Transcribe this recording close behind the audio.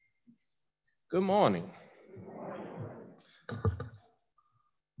Good morning.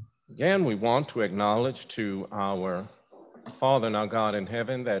 Again, we want to acknowledge to our Father and our God in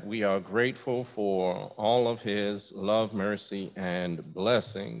heaven that we are grateful for all of his love, mercy, and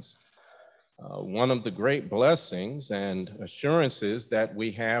blessings. One of the great blessings and assurances that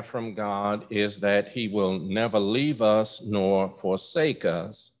we have from God is that he will never leave us nor forsake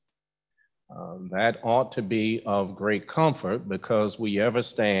us. That ought to be of great comfort because we ever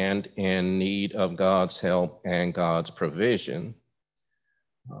stand in need of God's help and God's provision.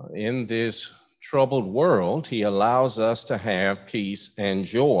 In this troubled world, he allows us to have peace and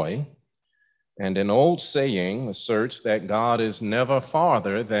joy. And an old saying asserts that God is never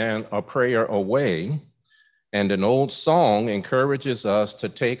farther than a prayer away. And an old song encourages us to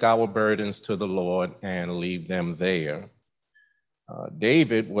take our burdens to the Lord and leave them there.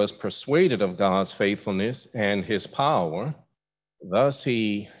 David was persuaded of God's faithfulness and his power. Thus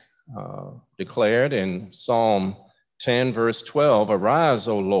he declared in Psalm 10, verse 12, "Arise,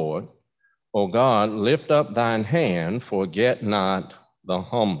 O Lord, O God, lift up thine hand, forget not the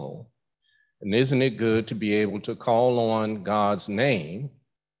humble." And isn't it good to be able to call on God's name,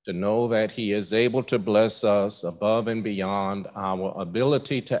 to know that he is able to bless us above and beyond our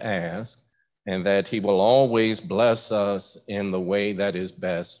ability to ask, and that he will always bless us in the way that is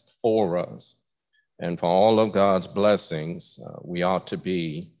best for us. And for all of God's blessings, we ought to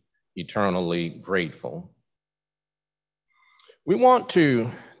be eternally grateful. We want to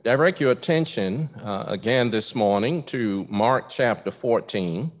direct your attention again this morning to Mark chapter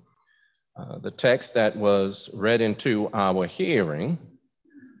 14, the text that was read into our hearing.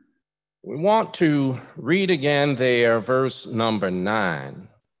 We want to read again there verse number 9.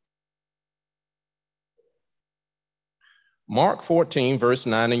 Mark 14, verse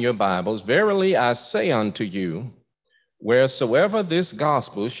 9 in your Bibles, "Verily I say unto you, wheresoever this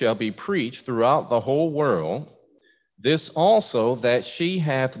gospel shall be preached throughout the whole world, this also that she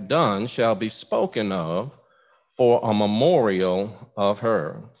hath done shall be spoken of for a memorial of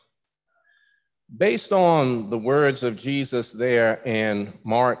her." Based on the words of Jesus there in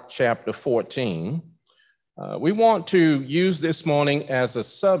Mark chapter 14, we want to use this morning as a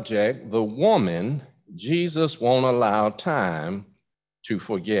subject, the woman Jesus won't allow time to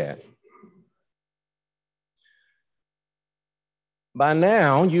forget. By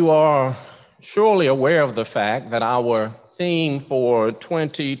now, you are surely aware of the fact that our theme for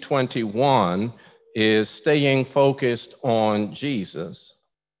 2021 is staying focused on Jesus.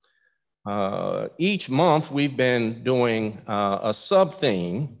 Each month, we've been doing a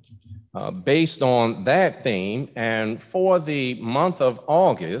sub-theme based on that theme, and for the month of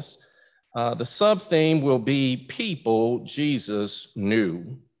August, the sub-theme will be People Jesus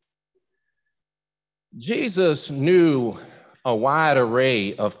Knew. Jesus knew a wide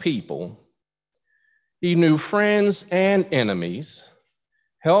array of people. He knew friends and enemies,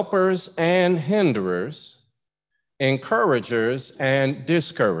 helpers and hinderers, encouragers and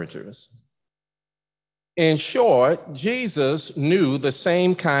discouragers. In short, Jesus knew the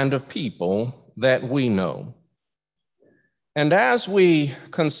same kind of people that we know. And as we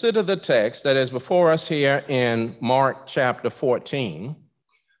consider the text that is before us here in Mark chapter 14,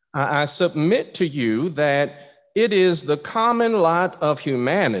 I submit to you that it is the common lot of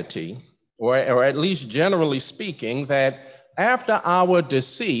humanity, or at least generally speaking, that after our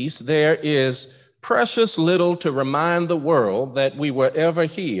decease, there is precious little to remind the world that we were ever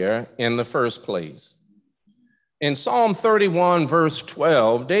here in the first place. In Psalm 31, verse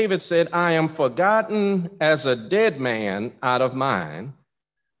 12, David said, "I am forgotten as a dead man out of mind.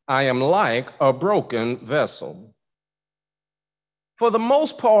 I am like a broken vessel." For the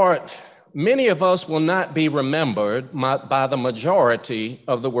most part, many of us will not be remembered by the majority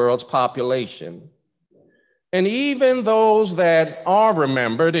of the world's population. And even those that are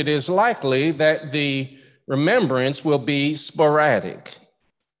remembered, it is likely that the remembrance will be sporadic.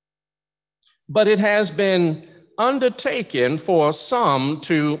 But it has been undertaken for some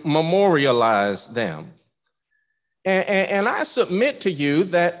to memorialize them. And I submit to you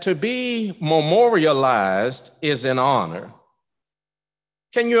that to be memorialized is an honor.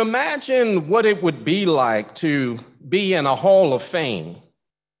 Can you imagine what it would be like to be in a hall of fame?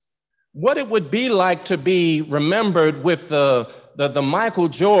 What it would be like to be remembered with the Michael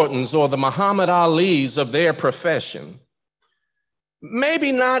Jordans or the Muhammad Alis of their profession?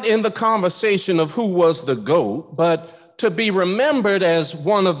 Maybe not in the conversation of who was the GOAT, but to be remembered as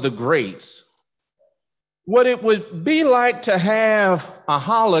one of the greats. What it would be like to have a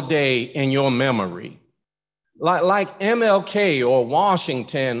holiday in your memory. like MLK or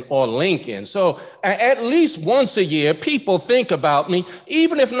Washington or Lincoln. So at least once a year, people think about me.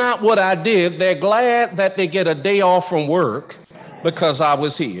 Even if not what I did, they're glad that they get a day off from work because I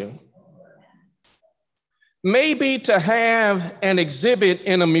was here. Maybe to have an exhibit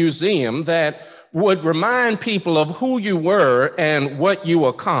in a museum that would remind people of who you were and what you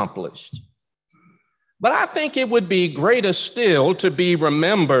accomplished. But I think it would be greater still to be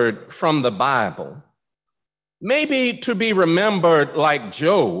remembered from the Bible. Maybe to be remembered like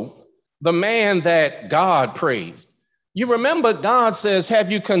Job, the man that God praised. You remember God says,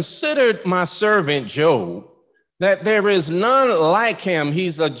 have you considered my servant Job, that there is none like him?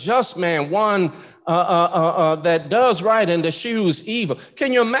 He's a just man, one that does right and eschews evil.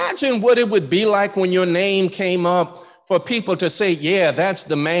 Can you imagine what it would be like when your name came up for people to say, yeah, that's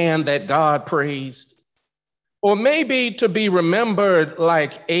the man that God praised? Or maybe to be remembered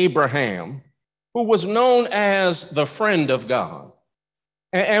like Abraham, who was known as the friend of God.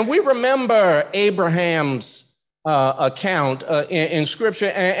 And we remember Abraham's account in Scripture,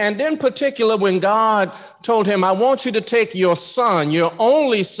 and in particular when God told him, I want you to take your son, your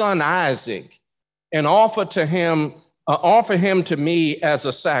only son Isaac, and offer him to me as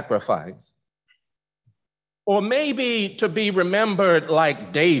a sacrifice. Or maybe to be remembered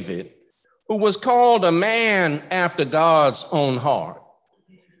like David, who was called a man after God's own heart.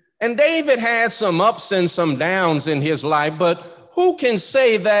 And David had some ups and some downs in his life, but who can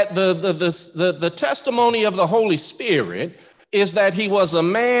say that the testimony of the Holy Spirit is that he was a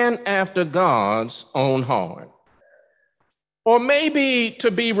man after God's own heart? Or maybe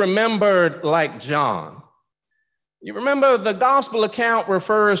to be remembered like John. You remember the gospel account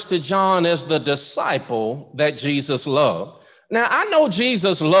refers to John as the disciple that Jesus loved. Now, I know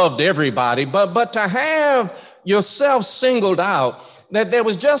Jesus loved everybody, but to have yourself singled out, that there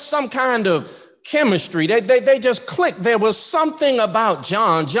was just some kind of chemistry. They just clicked. There was something about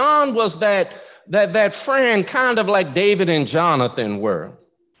John. John was that friend, kind of like David and Jonathan were.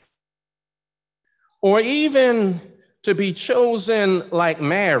 Or even to be chosen like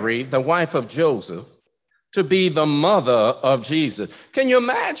Mary, the wife of Joseph, to be the mother of Jesus. Can you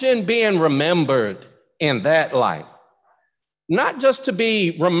imagine being remembered in that light? Not just to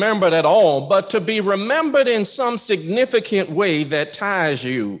be remembered at all, but to be remembered in some significant way that ties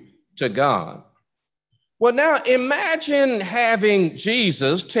you to God. Well, now imagine having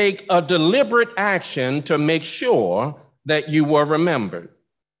Jesus take a deliberate action to make sure that you were remembered.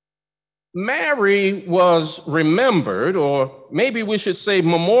 Mary was remembered, or maybe we should say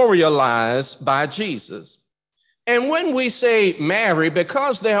memorialized by Jesus. And when we say Mary,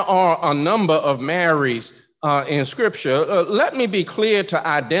 because there are a number of Marys in Scripture, let me be clear to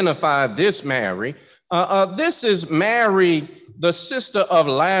identify this Mary. This is Mary, the sister of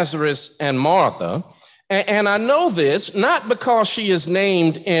Lazarus and Martha. And I know this not because she is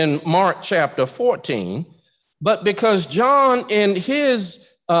named in Mark chapter 14, but because John, in his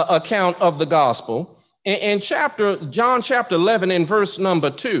account of the gospel, in John chapter 11, in verse number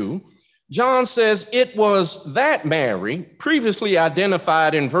 2, John says it was that Mary, previously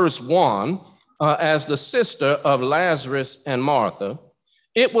identified in verse 1, as the sister of Lazarus and Martha.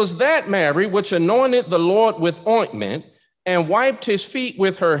 It was that Mary which anointed the Lord with ointment and wiped his feet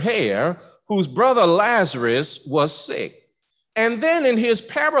with her hair, whose brother Lazarus was sick. And then in his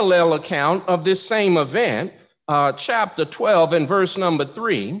parallel account of this same event, chapter 12 and verse number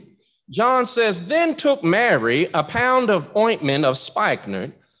 3, John says, then took Mary a pound of ointment of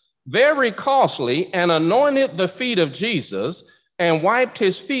spikenard, very costly, and anointed the feet of Jesus, and wiped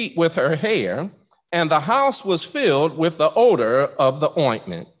his feet with her hair, and the house was filled with the odor of the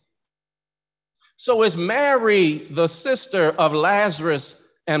ointment. So is Mary, the sister of Lazarus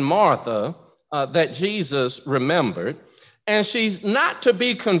and Martha, that Jesus remembered, and she's not to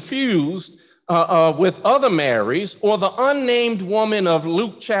be confused with other Marys or the unnamed woman of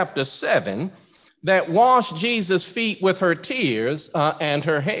Luke chapter 7 that washed Jesus' feet with her tears and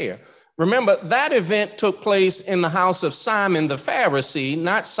her hair. Remember, that event took place in the house of Simon the Pharisee,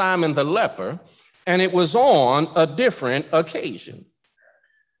 not Simon the leper, and it was on a different occasion.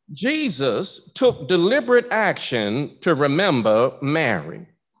 Jesus took deliberate action to remember Mary.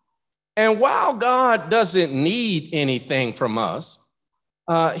 And while God doesn't need anything from us,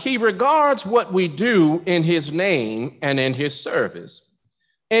 he regards what we do in his name and in his service.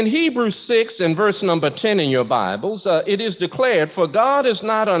 In Hebrews 6 and verse number 10 in your Bibles, it is declared, for God is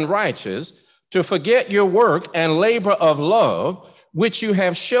not unrighteous to forget your work and labor of love, which you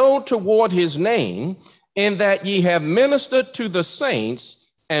have showed toward his name, in that ye have ministered to the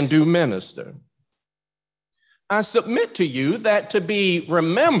saints and do minister. I submit to you that to be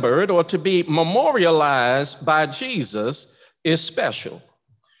remembered or to be memorialized by Jesus is special.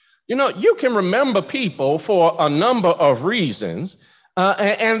 You know, you can remember people for a number of reasons,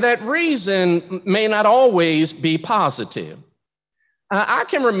 and that reason may not always be positive. I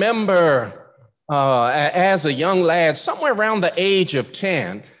can remember as a young lad, somewhere around the age of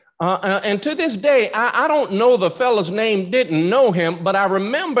 10, and to this day, I don't know the fellow's name, didn't know him, but I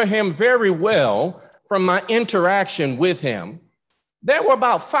remember him very well from my interaction with him. There were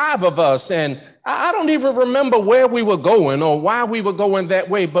about 5 of us, and I don't even remember where we were going or why we were going that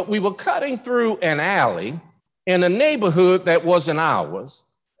way, but we were cutting through an alley in a neighborhood that wasn't ours.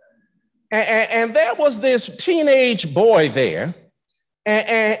 And there was this teenage boy there,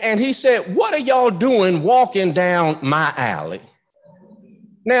 and he said, "What are y'all doing walking down my alley?"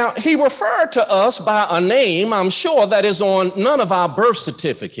 Now, he referred to us by a name, I'm sure, that is on none of our birth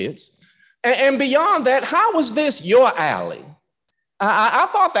certificates. And beyond that, how was this your alley? I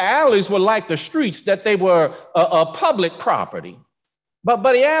thought the alleys were like the streets, that they were a public property.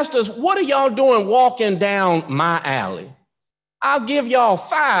 But he asked us, "What are y'all doing walking down my alley? I'll give y'all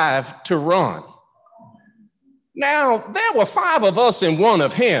 5 to run." Now, there were 5 of us and 1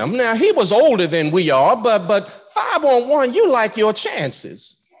 of him. Now, he was older than we are, but 5 on 1, you like your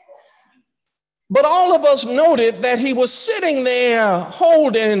chances. But all of us noted that he was sitting there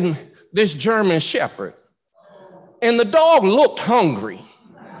holding this German Shepherd, and the dog looked hungry.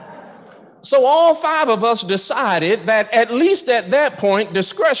 So all 5 of us decided that at least at that point,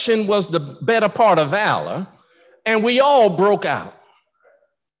 discretion was the better part of valor, and we all broke out.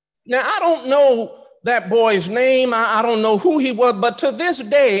 Now, I don't know that boy's name. I don't know who he was, but to this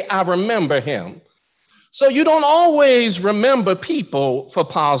day, I remember him. So you don't always remember people for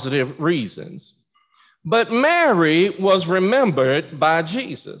positive reasons. But Mary was remembered by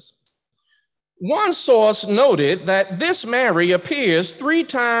Jesus. One source noted that this Mary appears 3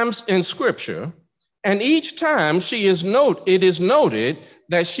 times in Scripture, and each time it is noted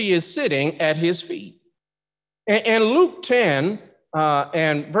that she is sitting at his feet. In Luke 10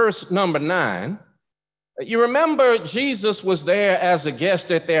 and verse number 9, you remember Jesus was there as a guest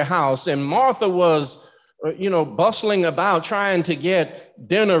at their house, and Martha was bustling about trying to get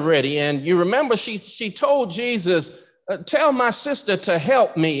dinner ready. And you remember she told Jesus, "Tell my sister to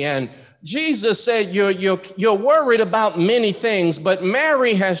help me." And Jesus said, you're worried about many things, but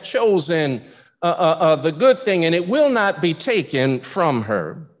Mary has chosen the good thing, and it will not be taken from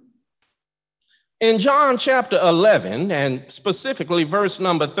her. In John chapter 11, and specifically verse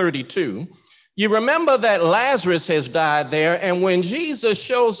number 32, you remember that Lazarus has died there, and when Jesus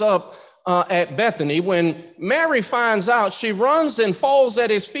shows up at Bethany, when Mary finds out, she runs and falls at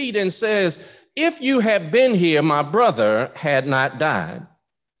his feet and says, "If you had been here, my brother had not died."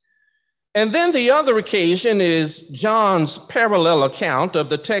 And then the other occasion is John's parallel account of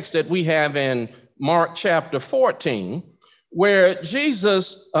the text that we have in Mark chapter 14, where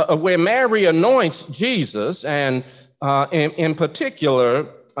where Mary anoints Jesus and in particular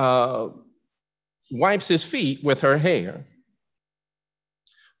wipes his feet with her hair.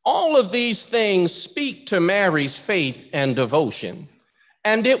 All of these things speak to Mary's faith and devotion.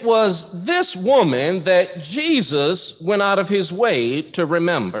 And it was this woman that Jesus went out of his way to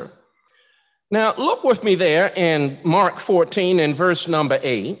remember. Now, look with me there in Mark 14 and verse number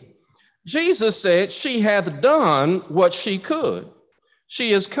 8. Jesus said, "She hath done what she could.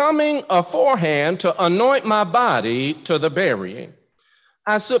 She is coming aforehand to anoint my body to the burying."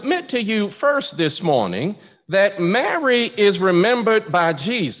 I submit to you first this morning that Mary is remembered by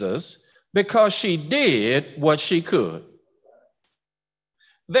Jesus because she did what she could.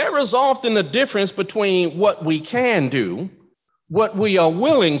 There is often a difference between what we can do, what we are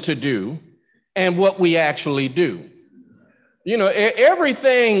willing to do, and what we actually do.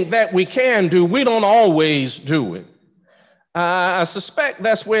 Everything that we can do, we don't always do it. I suspect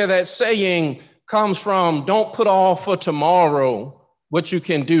that's where that saying comes from, "Don't put off for tomorrow what you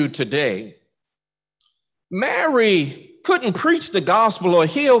can do today." Mary couldn't preach the gospel or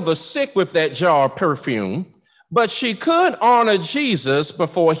heal the sick with that jar of perfume, but she could honor Jesus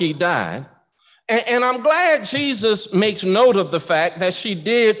before he died. And I'm glad Jesus makes note of the fact that she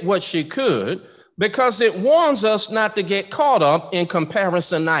did what she could, because it warns us not to get caught up in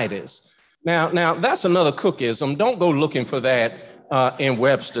comparisonitis. Now that's another cookism. Don't go looking for that in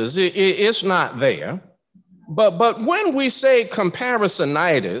Webster's. It's not there. But when we say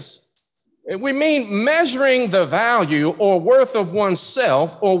comparisonitis, we mean measuring the value or worth of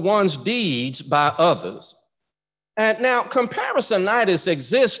oneself or one's deeds by others. And now comparisonitis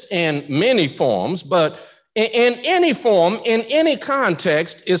exists in many forms, but in any form, in any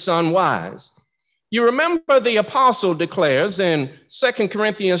context, it's unwise. You remember the apostle declares in 2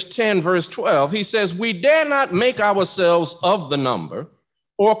 Corinthians 10, verse 12, he says, we dare not make ourselves of the number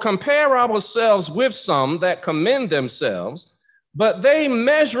or compare ourselves with some that commend themselves, but they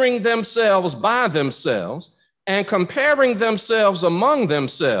measuring themselves by themselves and comparing themselves among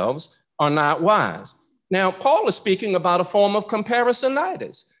themselves are not wise. Now, Paul is speaking about a form of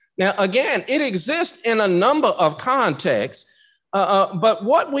comparisonitis. Now, again, it exists in a number of contexts, but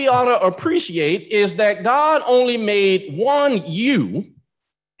what we ought to appreciate is that God only made one you,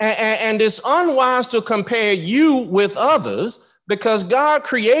 and it's unwise to compare you with others because God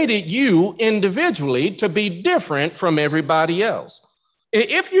created you individually to be different from everybody else.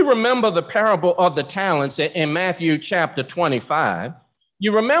 If you remember the parable of the talents in Matthew chapter 25,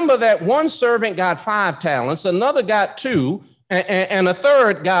 you remember that one servant got 5 talents, another got 2, and a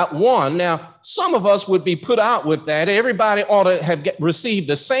third got 1. Now, some of us would be put out with that. Everybody ought to have received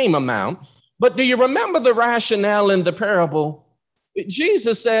the same amount. But do you remember the rationale in the parable?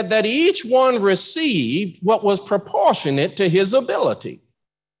 Jesus said that each one received what was proportionate to his ability.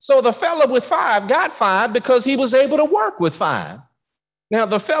 So the fellow with 5 got 5 because he was able to work with 5. Now,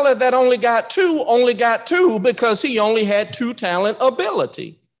 the fella that only got 2 because he only had 2 talent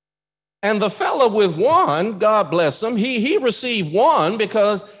ability. And the fella with 1, God bless him, he received 1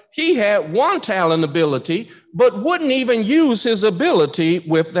 because he had 1 talent ability, but wouldn't even use his ability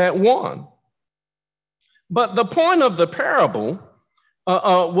with that 1. But the point of the parable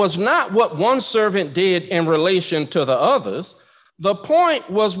was not what one servant did in relation to the others. The point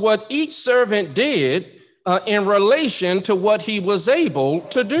was what each servant did in relation to what he was able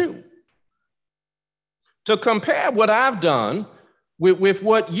to do. To compare what I've done with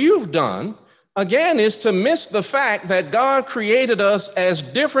what you've done, again, is to miss the fact that God created us as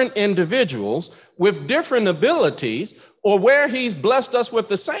different individuals with different abilities, or where he's blessed us with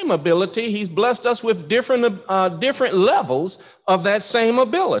the same ability, he's blessed us with different levels of that same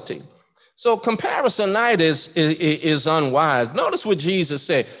ability. So comparisonitis is unwise. Notice what Jesus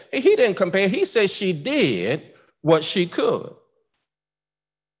said. He didn't compare. He said she did what she could.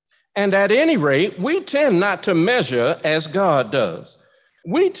 And at any rate, we tend not to measure as God does.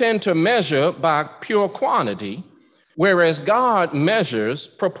 We tend to measure by pure quantity, whereas God measures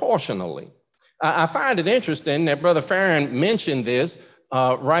proportionally. I find it interesting that Brother Farron mentioned this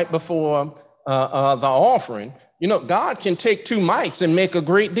right before the offering. You know, God can take 2 mites and make a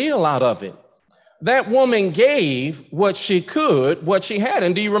great deal out of it. That woman gave what she could, what she had.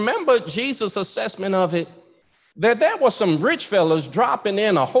 And do you remember Jesus' assessment of it? That there were some rich fellas dropping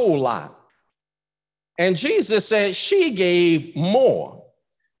in a whole lot. And Jesus said she gave more.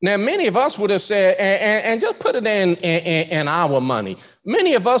 Now, many of us would have said, and just put it in our money,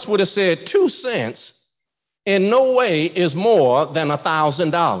 many of us would have said 2 cents in no way is more than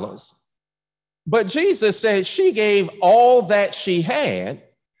 $1,000. But Jesus said she gave all that she had,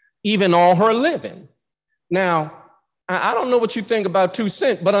 even all her living. Now, I don't know what you think about 2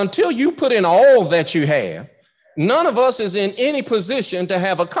 cents, but until you put in all that you have, none of us is in any position to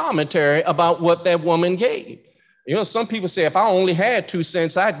have a commentary about what that woman gave. You know, some people say, if I only had 2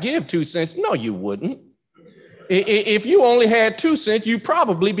 cents, I'd give 2 cents. No, you wouldn't. If you only had 2 cents, you'd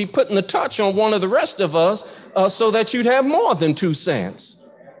probably be putting a touch on one of the rest of us so that you'd have more than 2 cents.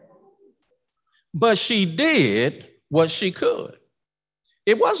 But she did what she could.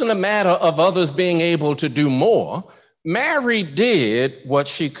 It wasn't a matter of others being able to do more. Mary did what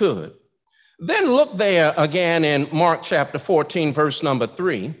she could. Then look there again in Mark chapter 14, verse number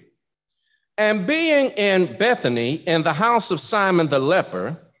 3. And being in Bethany in the house of Simon the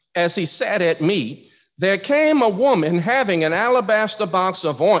leper, as he sat at meat, there came a woman having an alabaster box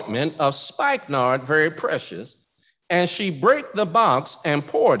of ointment of spikenard, very precious, and she brake the box and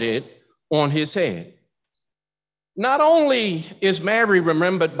poured it on his head. Not only is Mary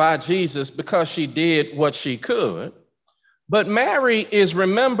remembered by Jesus because she did what she could, but Mary is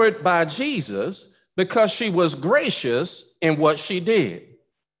remembered by Jesus because she was gracious in what she did.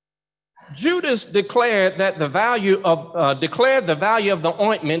 Judas declared the value of the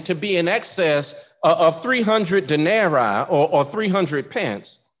ointment to be in excess of 300 denarii or 300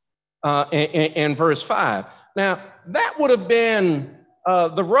 pence in verse 5. Now, that would have been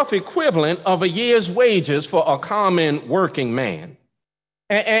the rough equivalent of a year's wages for a common working man.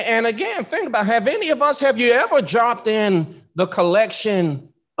 And again, think about, have you ever dropped in the collection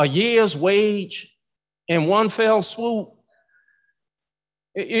a year's wage in one fell swoop?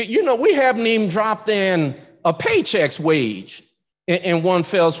 You know, we haven't even dropped in a paycheck's wage in one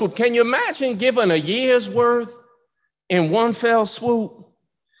fell swoop. Can you imagine giving a year's worth in one fell swoop?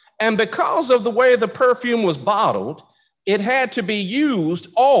 And because of the way the perfume was bottled, it had to be used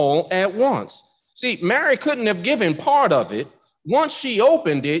all at once. See, Mary couldn't have given part of it. Once she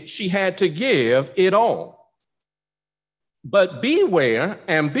opened it, she had to give it all. But beware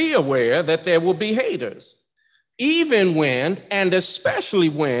and be aware that there will be haters, even when, and especially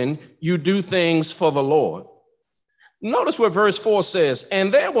when, you do things for the Lord. Notice what verse 4 says,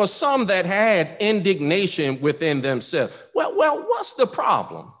 and there were some that had indignation within themselves. Well, what's the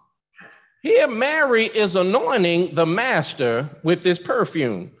problem? Here, Mary is anointing the master with this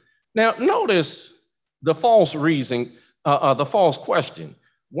perfume. Now, notice the false reason, the false question.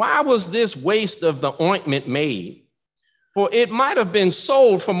 Why was this waste of the ointment made? For it might have been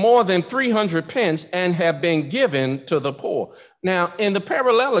sold for more than 300 pence and have been given to the poor. Now, in the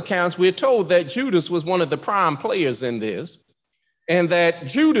parallel accounts, we're told that Judas was one of the prime players in this, and that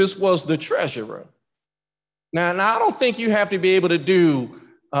Judas was the treasurer. Now I don't think you have to be able to do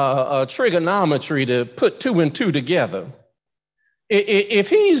trigonometry to put 2 and 2 together. If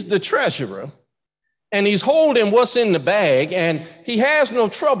he's the treasurer and he's holding what's in the bag and he has no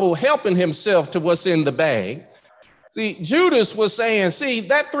trouble helping himself to what's in the bag, see, Judas was saying, see,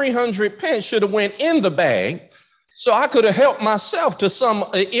 that 300 pence should have went in the bag so I could have helped myself to some,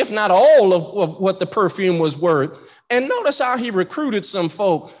 if not all of what the perfume was worth. And notice how he recruited some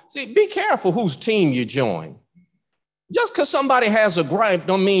folk. See, be careful whose team you join. Just because somebody has a gripe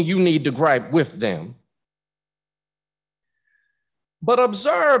don't mean you need to gripe with them. But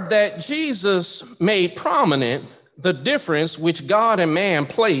observe that Jesus made prominent the difference which God and man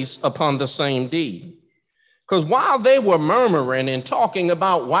place upon the same deed. Because while they were murmuring and talking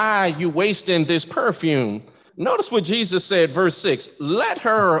about why you wasting this perfume, notice what Jesus said, verse 6, let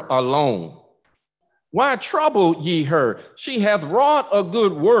her alone. Why trouble ye her? She hath wrought a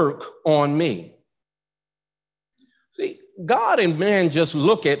good work on me. See, God and man just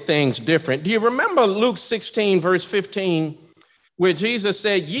look at things different. Do you remember Luke 16, verse 15, where Jesus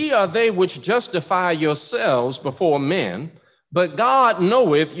said, ye are they which justify yourselves before men, but God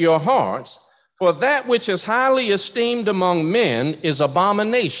knoweth your hearts, for that which is highly esteemed among men is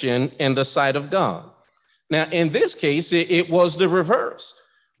abomination in the sight of God. Now, in this case, it was the reverse.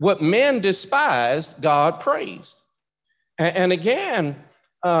 What men despised, God praised. And again,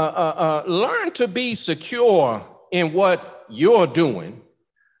 learn to be secure in what you're doing.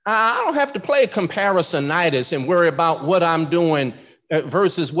 I don't have to play comparisonitis and worry about what I'm doing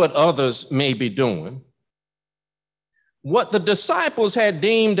versus what others may be doing. What the disciples had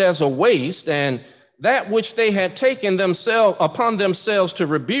deemed as a waste and that which they had taken upon themselves to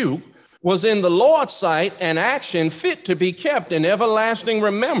rebuke was in the Lord's sight an action fit to be kept in everlasting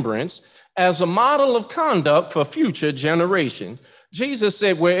remembrance as a model of conduct for future generations. Jesus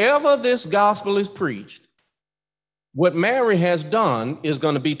said, wherever this gospel is preached, what Mary has done is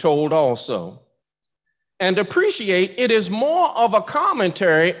going to be told also. And appreciate it is more of a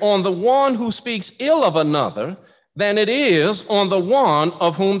commentary on the one who speaks ill of another than it is on the one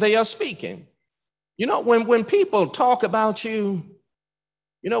of whom they are speaking. You know, when people talk about you,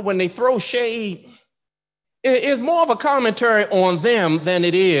 you know, when they throw shade, it's more of a commentary on them than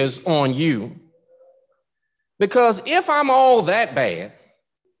it is on you. Because if I'm all that bad,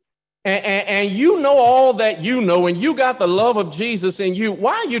 and you know all that you know, and you got the love of Jesus in you,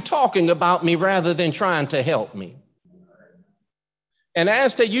 why are you talking about me rather than trying to help me? And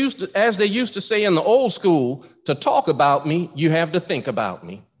as they used to say in the old school, to talk about me, you have to think about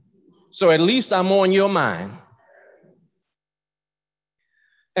me. So at least I'm on your mind.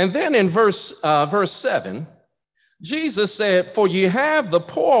 And then in verse 7, Jesus said, for ye have the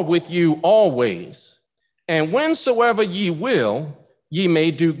poor with you always, and whensoever ye will, ye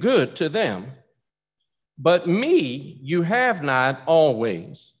may do good to them. But me you have not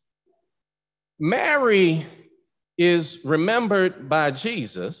always. Mary is remembered by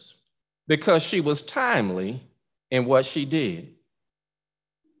Jesus because she was timely in what she did.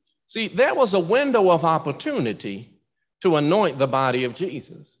 See, there was a window of opportunity to anoint the body of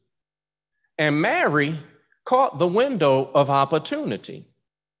Jesus. And Mary caught the window of opportunity.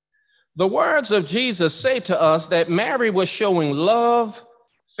 The words of Jesus say to us that Mary was showing love,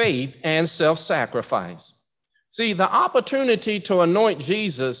 faith, and self-sacrifice. See, the opportunity to anoint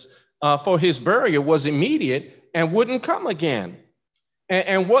Jesus for his burial was immediate and wouldn't come again.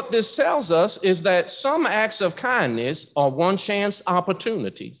 And what this tells us is that some acts of kindness are one-chance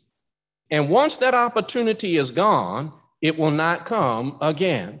opportunities. And once that opportunity is gone, it will not come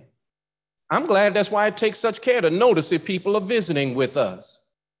again. I'm glad that's why I take such care to notice if people are visiting with us.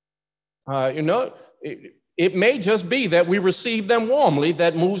 It may just be that we receive them warmly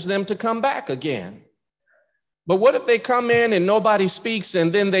that moves them to come back again. But what if they come in and nobody speaks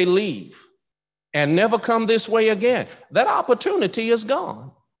and then they leave and never come this way again? That opportunity is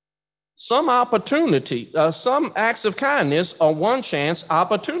gone. Some some acts of kindness are one chance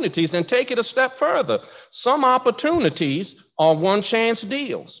opportunities, and take it a step further. Some opportunities are one chance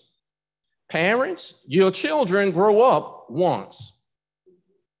deals. Parents, your children grow up once.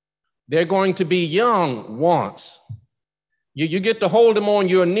 They're going to be young once. You get to hold them on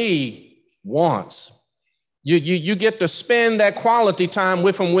your knee once. You get to spend that quality time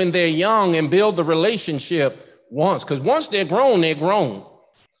with them when they're young and build the relationship once. Because once they're grown, they're grown.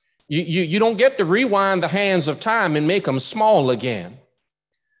 You don't get to rewind the hands of time and make them small again.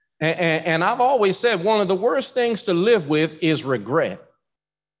 And I've always said one of the worst things to live with is regret.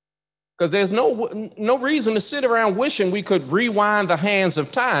 Because there's no reason to sit around wishing we could rewind the hands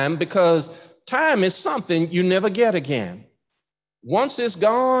of time, because time is something you never get again. Once it's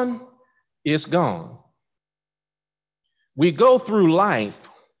gone, it's gone. We go through life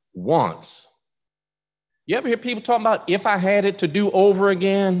once. You ever hear people talking about, if I had it to do over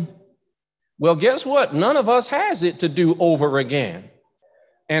again? Well, guess what? None of us has it to do over again.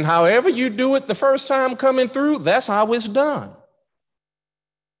 And however you do it the first time coming through, that's how it's done.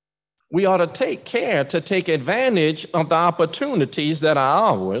 We ought to take care to take advantage of the opportunities that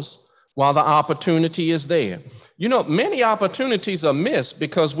are ours while the opportunity is there. You know, many opportunities are missed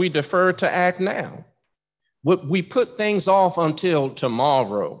because we defer to act now. We put things off until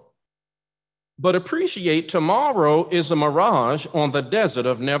tomorrow. But appreciate tomorrow is a mirage on the desert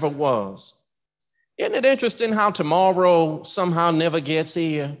of never was. Isn't it interesting how tomorrow somehow never gets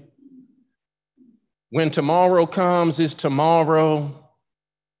here? When tomorrow comes, is tomorrow.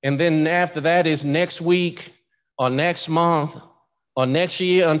 And then after that is next week or next month or next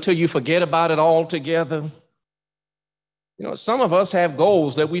year until you forget about it altogether. You know, some of us have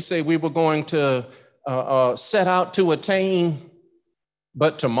goals that we say we were going to set out to attain,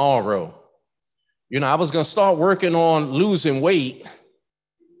 but tomorrow. You know, I was going to start working on losing weight,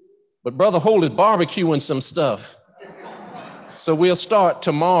 but Brother Holt is barbecuing some stuff. So we'll start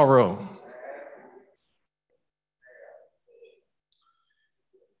tomorrow.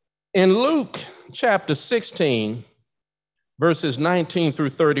 In Luke chapter 16, verses 19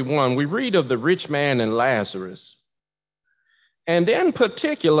 through 31, we read of the rich man and Lazarus. And in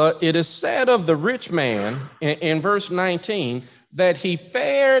particular, it is said of the rich man in verse 19 that he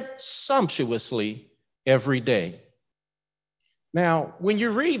fared sumptuously every day. Now, when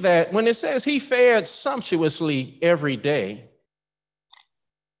you read that, when it says he fared sumptuously every day,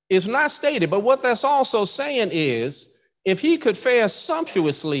 it's not stated, but what that's also saying is, if he could fare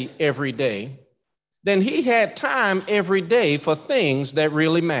sumptuously every day, then he had time every day for things that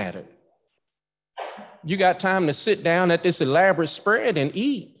really mattered. You got time to sit down at this elaborate spread and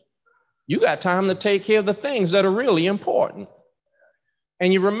eat. You got time to take care of the things that are really important.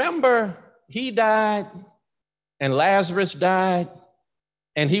 And you remember he died and Lazarus died,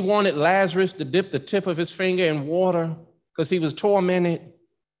 and he wanted Lazarus to dip the tip of his finger in water because he was tormented,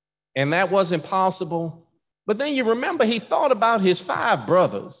 and that wasn't possible. But then you remember he thought about his 5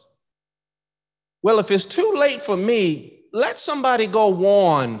 brothers. Well, if it's too late for me, let somebody go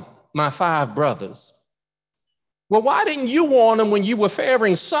warn my 5 brothers. Well, why didn't you warn them when you were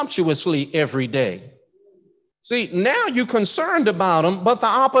faring sumptuously every day? See, now you're concerned about them, but the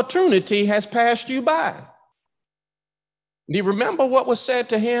opportunity has passed you by. Do you remember what was said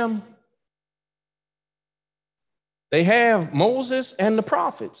to him? They have Moses and the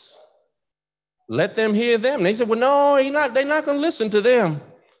prophets. Let them hear them. They said, well, no, they're not going to listen to them.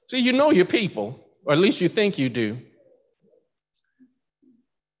 See, you know your people, or at least you think you do.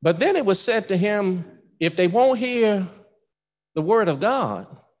 But then it was said to him, if they won't hear the word of God,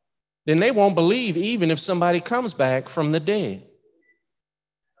 then they won't believe even if somebody comes back from the dead.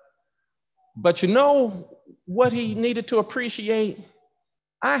 But you know what he needed to appreciate?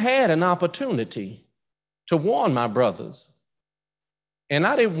 I had an opportunity to warn my brothers. And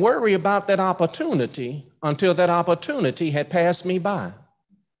I didn't worry about that opportunity until that opportunity had passed me by.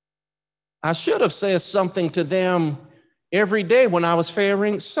 I should have said something to them every day when I was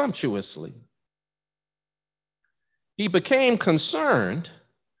faring sumptuously. He became concerned,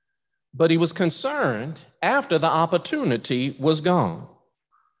 but he was concerned after the opportunity was gone.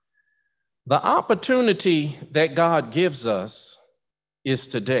 The opportunity that God gives us is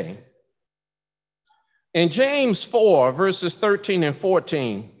today. In James 4, verses 13 and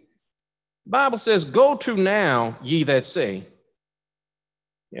 14, the Bible says, go to now, ye that say.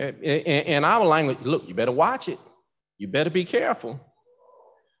 In our language, look, you better watch it. You better be careful.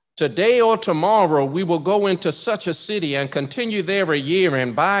 Today or tomorrow, we will go into such a city and continue there a year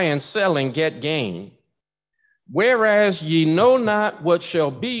and buy and sell and get gain. Whereas ye know not what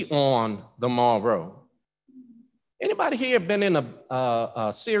shall be on the morrow. Anybody here been in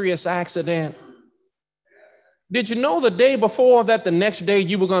a serious accident? Did you know the day before that the next day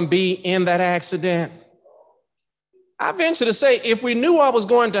you were going to be in that accident? I venture to say, if we knew I was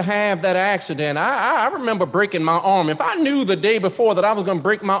going to have that accident, I remember breaking my arm. If I knew the day before that I was going to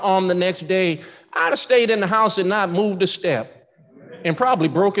break my arm the next day, I'd have stayed in the house and not moved a step and probably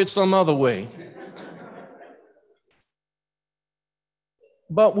broke it some other way.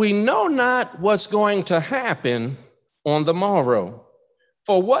 But we know not what's going to happen on the morrow.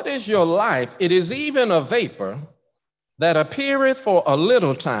 For what is your life? It is even a vapor that appeareth for a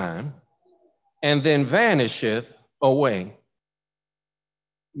little time and then vanisheth away.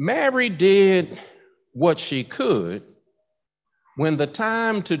 Mary did what she could when the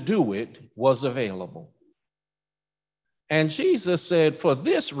time to do it was available. And Jesus said, for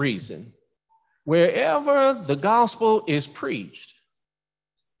this reason, wherever the gospel is preached,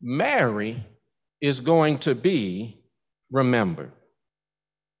 Mary is going to be remembered.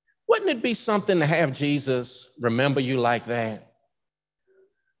 Wouldn't it be something to have Jesus remember you like that?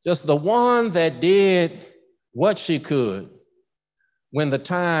 Just the one that did what she could when the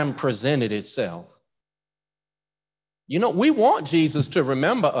time presented itself. You know, we want Jesus to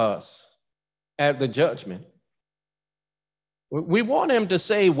remember us at the judgment. We want him to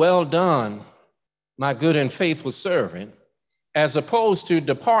say, well done, my good and faithful servant, as opposed to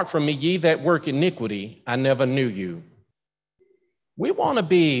depart from me, ye that work iniquity, I never knew you. We want to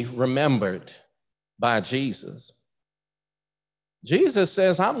be remembered by Jesus. Jesus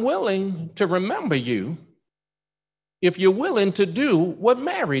says, I'm willing to remember you if you're willing to do what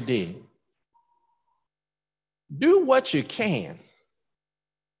Mary did. Do what you can.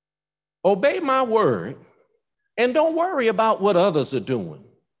 Obey my word, and don't worry about what others are doing.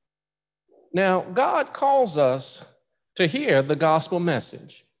 Now, God calls us to hear the gospel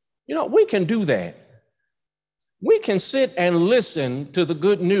message. You know, we can do that. We can sit and listen to the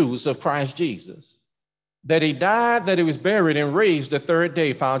good news of Christ Jesus, that he died, that he was buried, and raised the third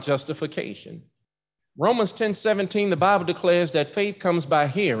day for our justification. Romans 10:17, the Bible declares that faith comes by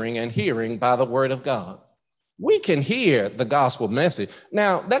hearing, and hearing by the word of God. We can hear the gospel message.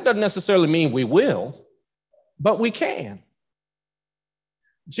 Now, that doesn't necessarily mean we will, but we can.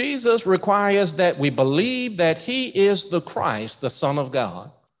 Jesus requires that we believe that he is the Christ, the Son of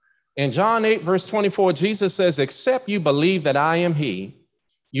God. In John 8, verse 24, Jesus says, except you believe that I am he,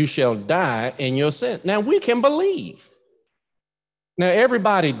 you shall die in your sin. Now, we can believe. Now,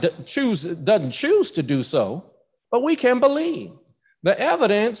 everybody doesn't choose to do so, but we can believe. The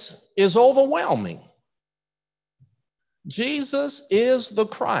evidence is overwhelming. Jesus is the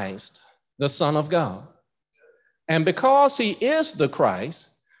Christ, the Son of God. And because he is the Christ,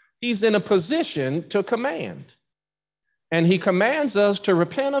 he's in a position to command. And he commands us to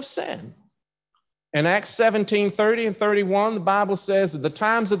repent of sin. In Acts 17:30 and 31, the Bible says, at the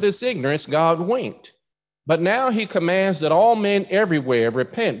times of this ignorance, God winked. But now he commands that all men everywhere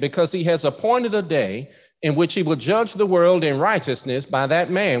repent, because he has appointed a day in which he will judge the world in righteousness by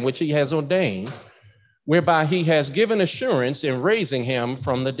that man which he has ordained, whereby he has given assurance in raising him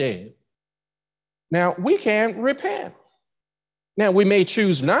from the dead. Now, we can repent. Now, we may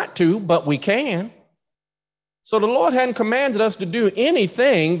choose not to, but we can. So the Lord hadn't commanded us to do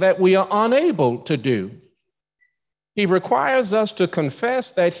anything that we are unable to do. He requires us to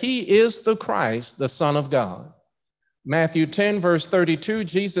confess that he is the Christ, the Son of God. Matthew 10, verse 32,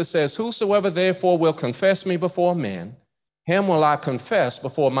 Jesus says, whosoever therefore will confess me before men, him will I confess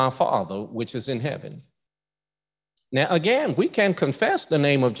before my Father, which is in heaven. Now, again, we can confess the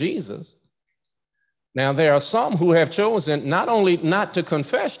name of Jesus. Now, there are some who have chosen not only not to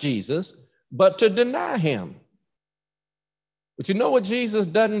confess Jesus, but to deny him. But you know what Jesus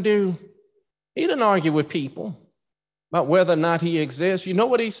doesn't do? He didn't argue with people about whether or not he exists. You know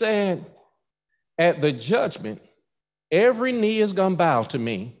what he said? At the judgment, every knee is going to bow to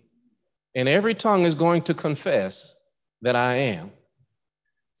me, and every tongue is going to confess that I am.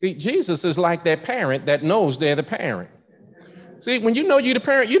 See, Jesus is like that parent that knows they're the parent. See, when you know you're the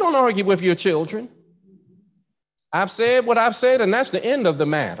parent, you don't argue with your children. I've said what I've said, and that's the end of the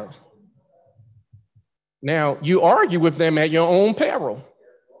matter. Now, you argue with them at your own peril.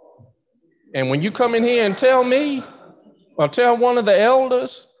 And when you come in here and tell me, or tell one of the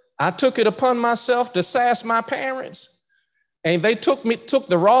elders, I took it upon myself to sass my parents, and they took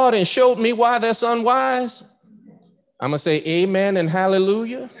the rod and showed me why that's unwise, I'm going to say amen and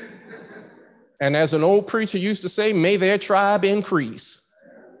hallelujah. And as an old preacher used to say, may their tribe increase.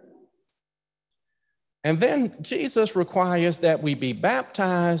 And then Jesus requires that we be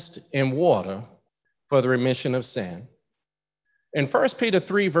baptized in water for the remission of sin. In 1 Peter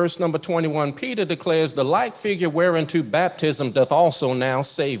 3, verse number 21, Peter declares, the like figure whereunto baptism doth also now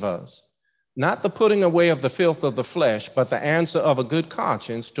save us, not the putting away of the filth of the flesh, but the answer of a good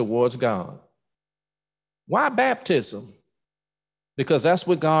conscience towards God. Why baptism? Because that's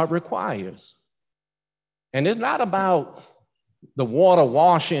what God requires. And it's not about the water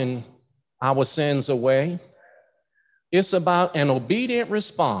washing our sins away. It's about an obedient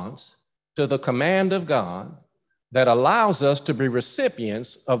response to the command of God that allows us to be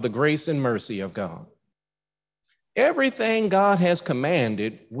recipients of the grace and mercy of God. Everything God has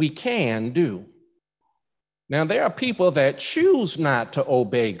commanded, we can do. Now, there are people that choose not to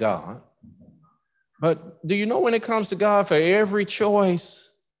obey God, but do you know when it comes to God, for every choice,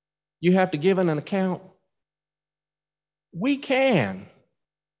 you have to give an account? We can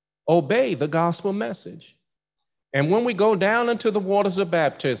obey the gospel message. And when we go down into the waters of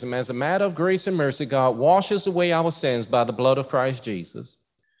baptism, as a matter of grace and mercy, God washes away our sins by the blood of Christ Jesus,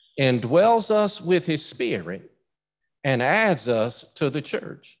 indwells us with his Spirit, and adds us to the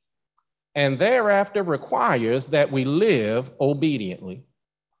church. And thereafter requires that we live obediently.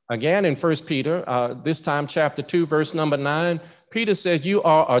 Again, in 1 Peter, this time chapter 2, verse number 9, Peter says, you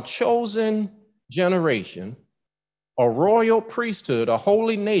are a chosen generation, a royal priesthood, a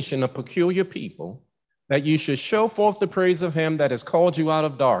holy nation, a peculiar people, that you should show forth the praise of him that has called you out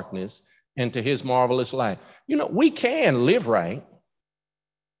of darkness into his marvelous light. You know, we can live right.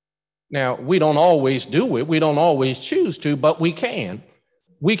 Now, we don't always do it. We don't always choose to, but we can.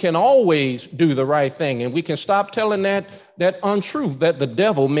 We can always do the right thing, and we can stop telling that untruth that the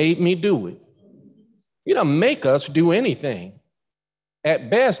devil made me do it. He doesn't make us do anything. At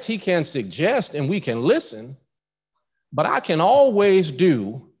best, he can suggest and we can listen, but I can always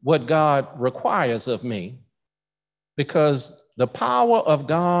do what God requires of me, because the power of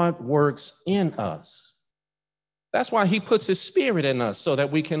God works in us. That's why he puts his Spirit in us, so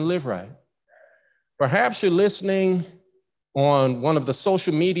that we can live right. Perhaps you're listening on one of the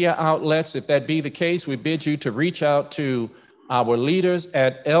social media outlets. If that be the case, we bid you to reach out to our leaders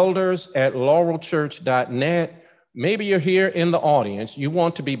at elders@laurelchurch.net. Maybe you're here in the audience. You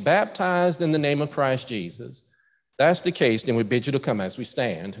want to be baptized in the name of Christ Jesus. That's the case, then we bid you to come as we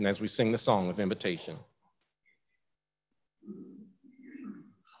stand and as we sing the song of invitation.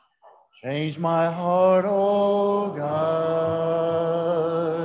 Change my heart, oh